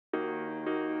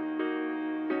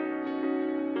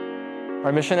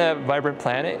Our mission at Vibrant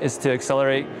Planet is to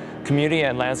accelerate community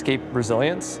and landscape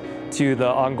resilience to the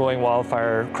ongoing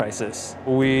wildfire crisis.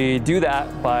 We do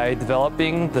that by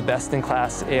developing the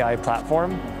best-in-class AI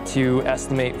platform to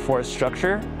estimate forest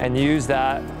structure and use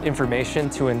that information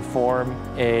to inform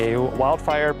a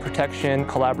wildfire protection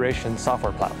collaboration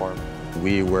software platform.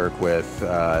 We work with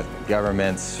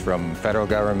governments from federal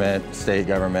government, state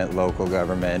government, local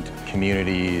government,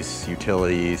 communities,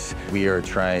 utilities. We are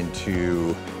trying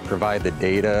to provide the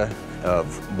data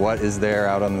of what is there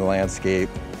out on the landscape,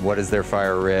 what is their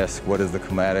fire risk, what is the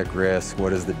climatic risk,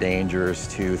 what is the dangers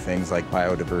to things like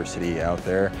biodiversity out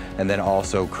there, and then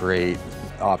also create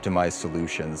optimized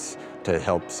solutions to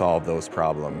help solve those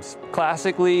problems.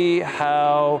 Classically,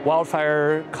 how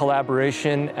wildfire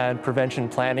collaboration and prevention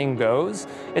planning goes,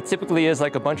 it typically is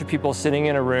like a bunch of people sitting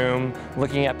in a room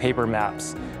looking at paper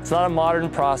maps. It's not a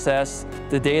modern process,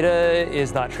 the data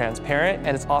is not transparent,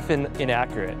 and it's often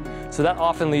inaccurate. So that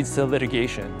often leads to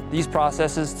litigation. These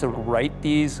processes to write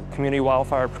these community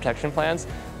wildfire protection plans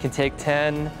can take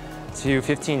 10 to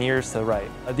 15 years to write.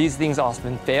 These things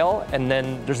often fail, and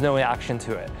then there's no action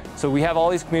to it. So we have all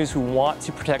these communities who want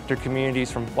to protect their communities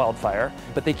from wildfire,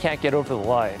 but they can't get over the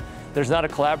line. There's not a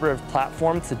collaborative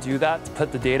platform to do that, to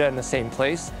put the data in the same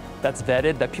place that's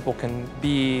vetted, that people can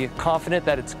be confident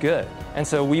that it's good. And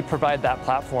so we provide that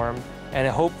platform, and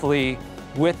hopefully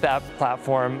with that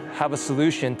platform, have a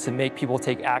solution to make people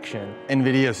take action.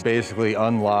 NVIDIA's basically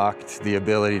unlocked the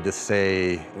ability to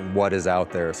say what is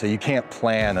out there. So you can't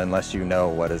plan unless you know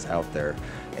what is out there.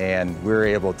 And we're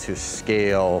able to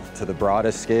scale to the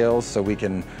broadest scales, so we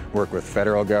can work with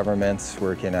federal governments,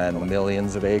 working on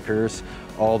millions of acres,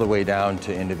 all the way down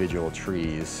to individual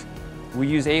trees. We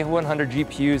use A100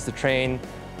 GPUs to train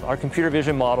our computer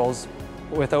vision models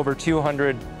with over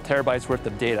 200 terabytes worth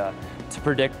of data to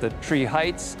predict the tree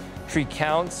heights, tree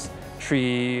counts,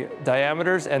 tree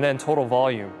diameters, and then total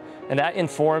volume. And that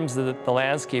informs the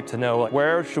landscape to know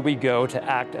where should we go to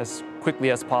act as quickly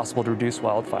as possible to reduce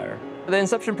wildfire. The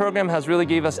Inception program has really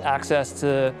gave us access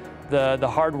to the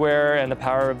hardware and the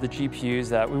power of the GPUs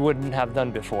that we wouldn't have done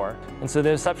before. And so the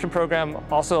Inception program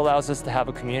also allows us to have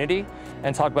a community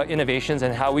and talk about innovations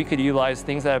and how we could utilize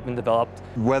things that have been developed.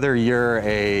 Whether you're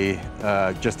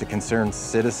just a concerned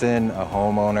citizen, a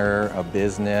homeowner, a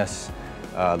business,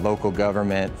 local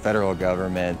government, federal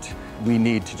government, we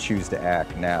need to choose to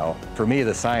act now. For me,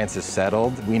 the science is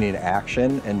settled. We need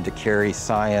action, and to carry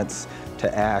science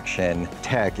to action,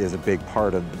 tech is a big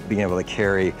part of being able to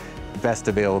carry best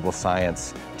available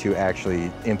science to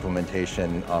actually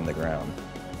implementation on the ground.